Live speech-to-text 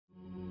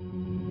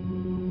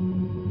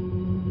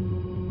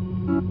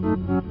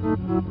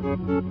Good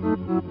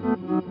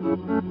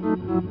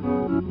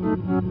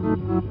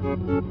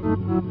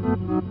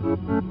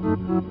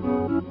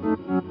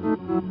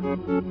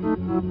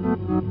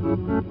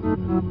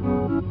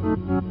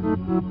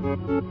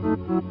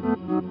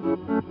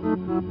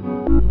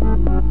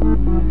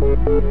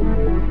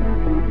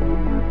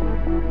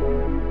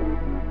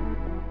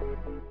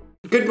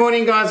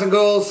morning guys and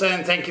girls,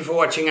 and thank you for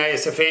watching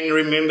ASFN.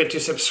 Remember to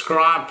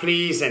subscribe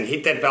please and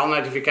hit that bell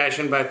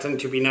notification button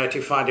to be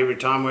notified every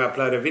time we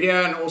upload a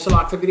video, and also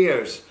like the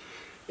videos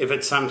if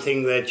it's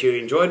something that you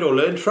enjoyed or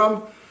learned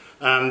from.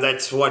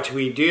 That's what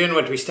we do, and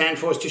what we stand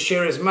for is to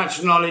share as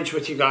much knowledge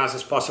with you guys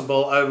as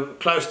possible.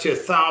 Close to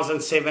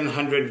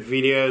 1,700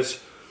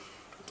 videos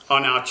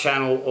on our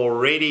channel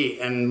already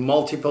and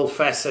multiple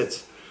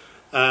facets.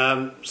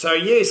 So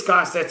yes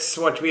guys, that's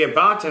what we're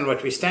about and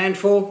what we stand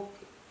for.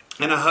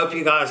 And I hope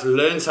you guys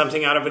learn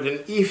something out of it.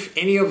 And if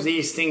any of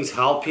these things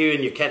help you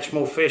and you catch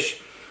more fish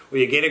or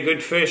you get a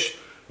good fish,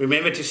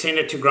 remember to send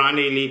it to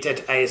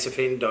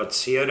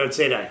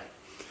grinderelite@asfn.co.za.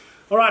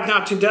 Alright,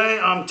 now today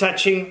I'm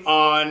touching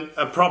on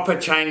a proper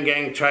chain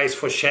gang trace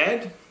for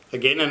shad.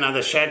 Again,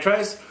 another shad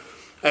trace.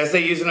 As they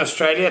use in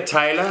Australia,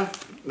 Tailor,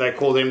 they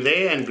call them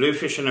there, and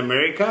Bluefish in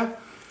America.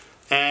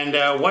 And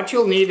what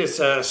you'll need is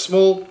a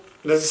small,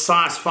 this is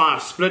size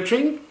 5 split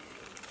ring.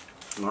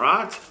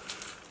 Alright.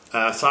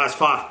 Size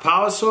 5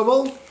 power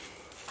swivel,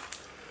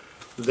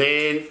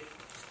 then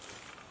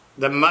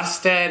the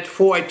Mustad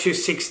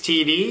 4826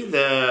 TD,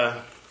 the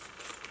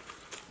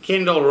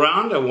Kendall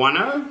round, a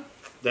 1/0,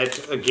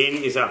 that again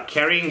is our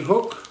carrying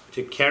hook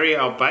to carry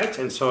our bait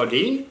and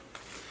sardine.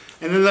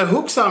 And then the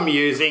hooks I'm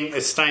using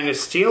is stainless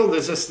steel.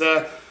 This is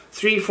the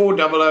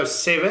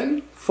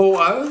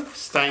 3400740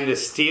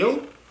 stainless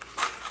steel,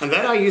 and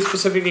that I use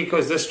specifically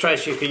because this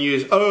trace you can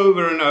use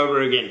over and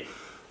over again.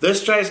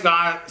 This trace,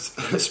 guys,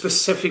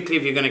 specifically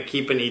if you're going to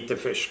keep and eat the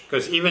fish,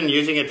 because even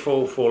using it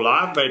for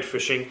live bait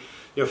fishing,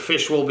 your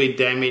fish will be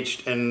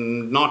damaged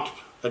and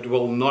it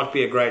will not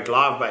be a great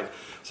live bait.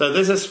 So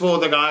this is for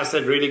the guys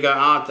that really go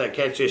out, they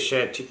catch their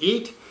shad to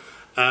eat,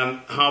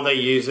 how they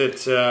use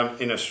it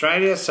in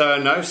Australia. So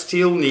no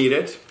steel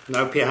needed,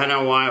 no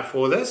piano wire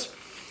for this.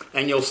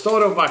 And you'll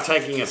start off by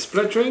taking a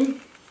split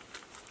ring.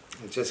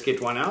 Let's just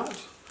get one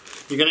out.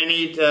 You're going to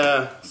need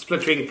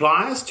split ring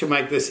pliers to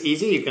make this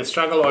easy. You can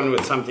struggle on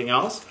with something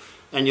else,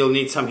 and you'll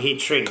need some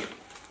heat shrink.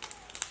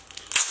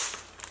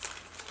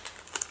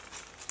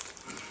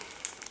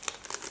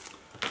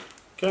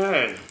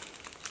 Okay.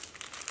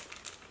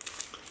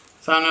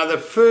 So now the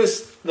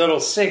first little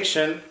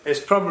section is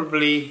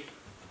probably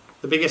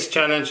the biggest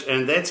challenge,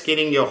 and that's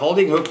getting your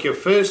holding hook, your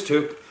first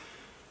hook,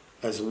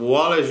 as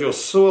well as your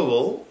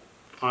swivel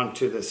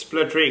onto the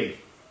split ring.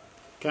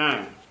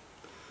 Okay.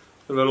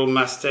 A little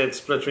Mustad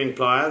split ring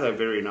plier, they're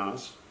very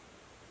nice.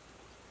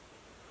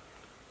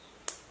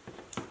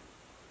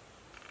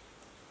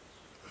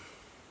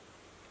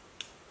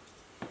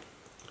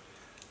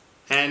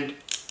 And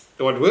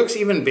what works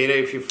even better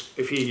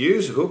if you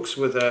use hooks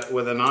with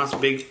a nice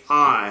big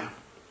eye,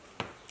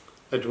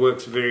 it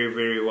works very,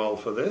 very well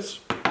for this.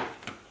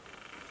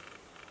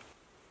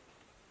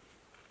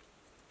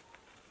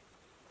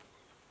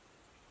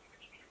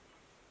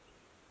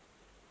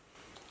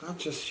 I'll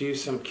just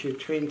use some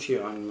Q20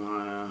 on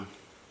my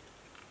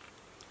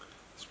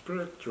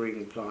split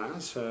ring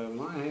plier, so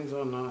my hands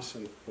are nice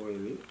and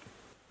oily.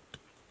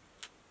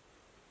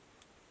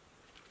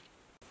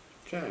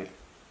 Okay,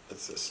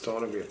 that's the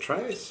start of your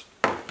trace.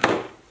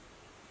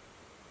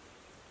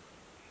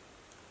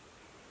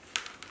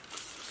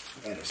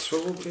 Add a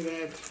swivel to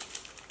that.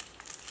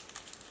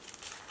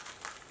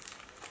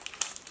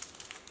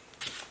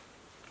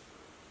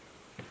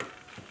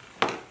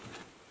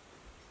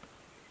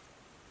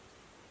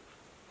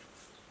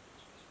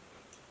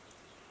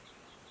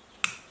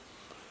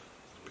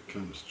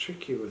 Becomes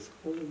tricky with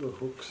all the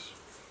hooks.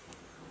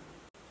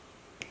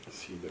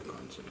 See the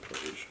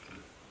concentration.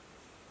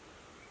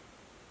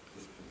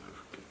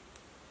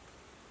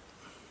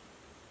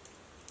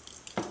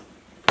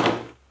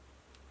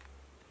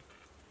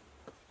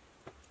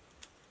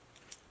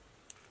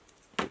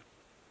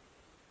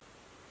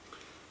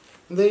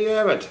 And there you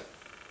have it.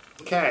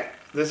 Okay,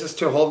 this is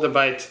to hold the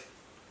bait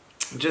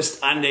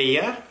just under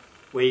here,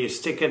 where you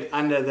stick it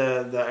under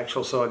the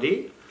actual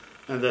sardine,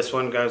 and this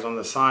one goes on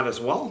the side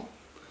as well.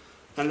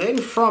 And then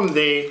from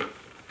there,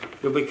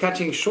 you'll be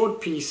cutting short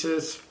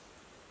pieces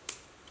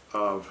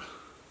of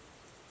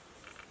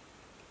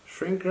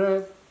shrink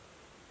wrap.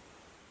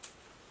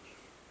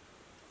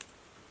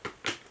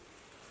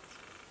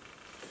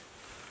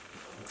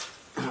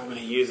 I'm going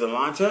to use a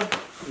lighter,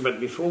 but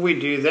before we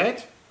do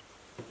that,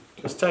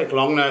 just take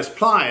long nose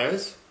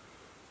pliers,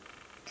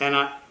 and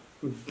I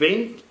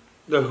bend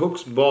the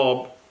hook's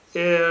bob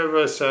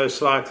ever so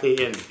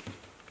slightly in.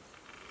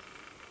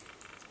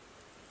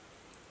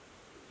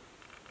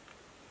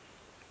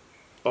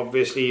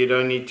 Obviously you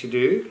don't need to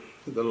do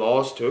the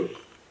last hook,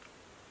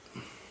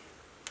 but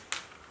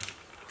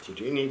you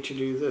do need to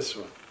do this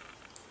one.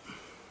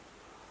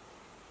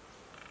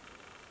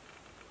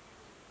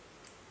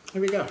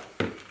 There we go.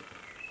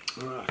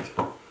 Alright.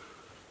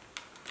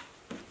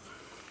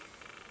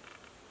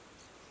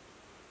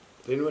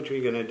 Then what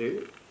we're going to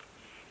do,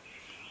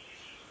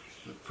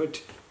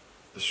 put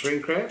the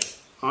shrink wrap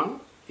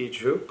on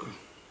each hook.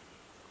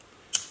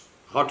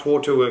 Hot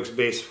water works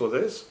best for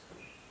this,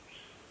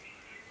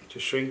 to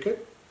shrink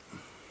it.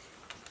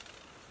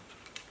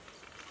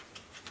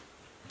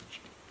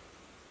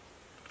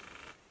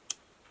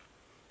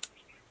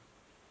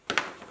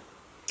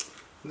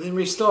 And then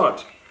we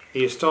start.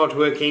 You start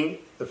working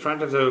the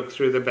front of the hook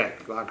through the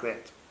back, like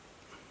that.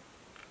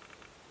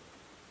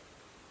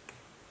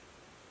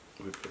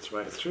 Work its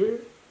way through.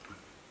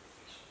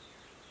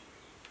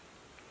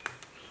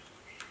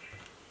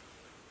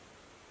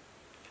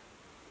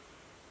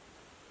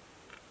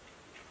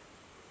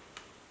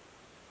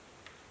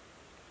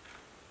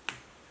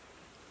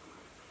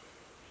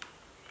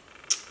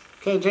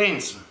 Okay,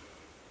 gents,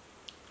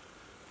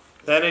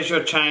 that is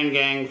your chain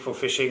gang for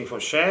fishing for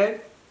shad,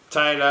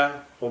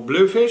 tailor or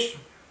bluefish.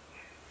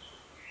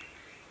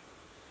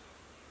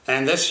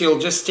 And this you'll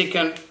just stick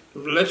in,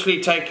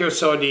 literally take your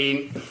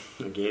sardine,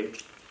 again,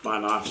 my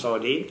knife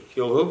sardine,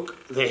 you'll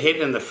hook the head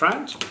in the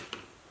front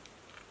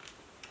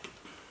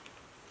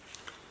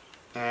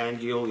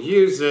and you'll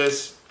use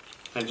this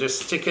and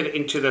just stick it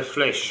into the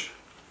flesh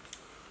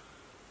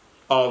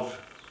of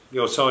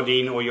your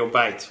sardine or your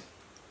bait.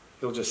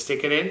 You'll just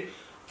stick it in,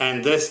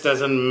 and this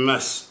doesn't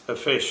miss a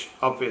fish,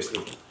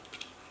 obviously.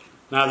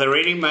 Now the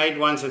ready-made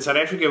ones in South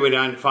Africa, we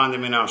don't find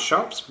them in our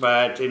shops,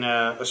 but in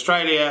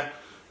Australia,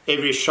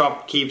 every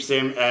shop keeps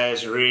them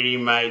as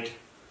ready-made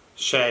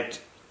shad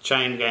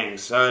chain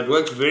gangs. So it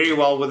works very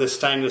well with the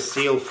stainless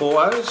steel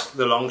 4Os,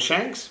 the long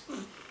shanks.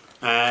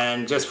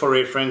 And just for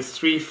reference,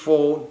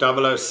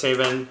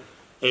 34007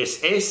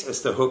 SS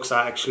is the hooks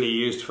I actually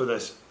used for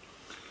this.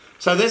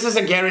 So this is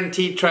a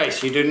guaranteed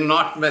trace. You do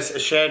not miss a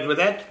shad with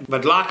that.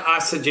 But like I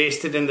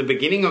suggested in the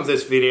beginning of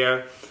this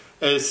video,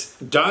 is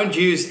don't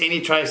use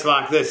any trace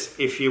like this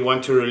if you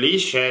want to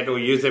release shad or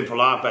use them for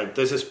live bait.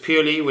 This is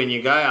purely when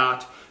you go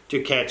out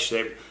to catch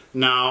them.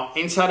 Now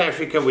in South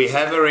Africa we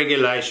have a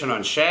regulation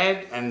on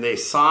shad and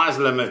there's size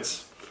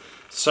limits.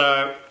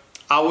 So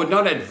I would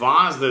not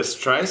advise this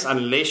trace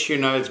unless you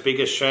know it's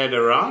biggest shad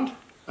around.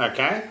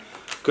 Okay?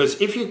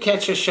 Because if you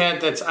catch a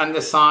shad that's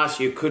undersized,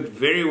 you could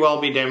very well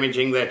be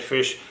damaging that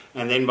fish,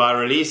 and then by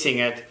releasing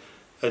it,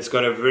 it's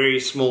got a very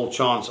small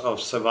chance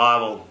of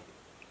survival.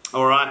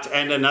 Alright,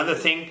 and another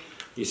thing,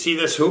 you see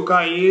this hook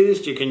I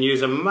used, you can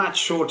use a much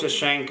shorter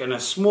shank and a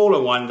smaller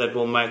one that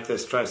will make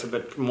this trace a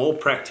bit more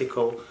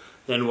practical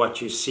than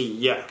what you see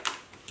here.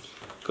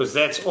 Because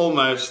that's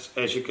almost,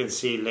 as you can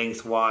see,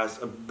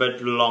 lengthwise a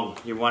bit long.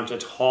 You want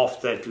it half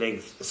that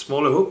length. A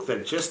smaller hook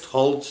that just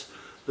holds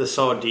the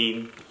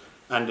sardine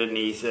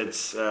underneath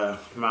its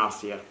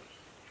mouth here.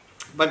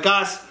 But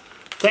guys,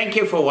 thank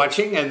you for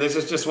watching, and this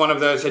is just one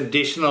of those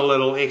additional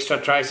little extra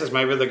traces.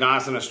 Maybe the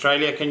guys in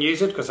Australia can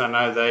use it, because I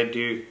know they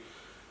do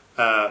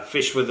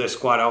fish with this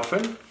quite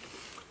often.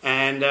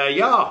 And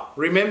yeah,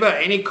 remember,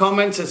 any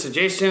comments and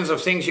suggestions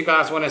of things you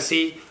guys want to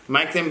see,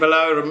 make them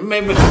below.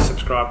 Remember to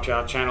subscribe to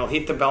our channel,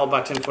 hit the bell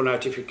button for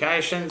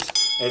notifications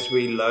as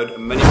we load a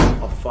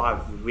minimum of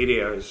 5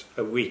 videos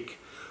a week.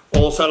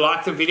 Also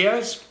like the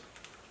videos.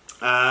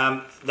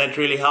 That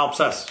really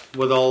helps us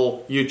with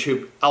all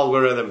YouTube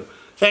algorithm.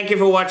 Thank you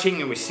for watching,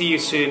 and we'll see you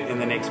soon in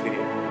the next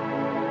video.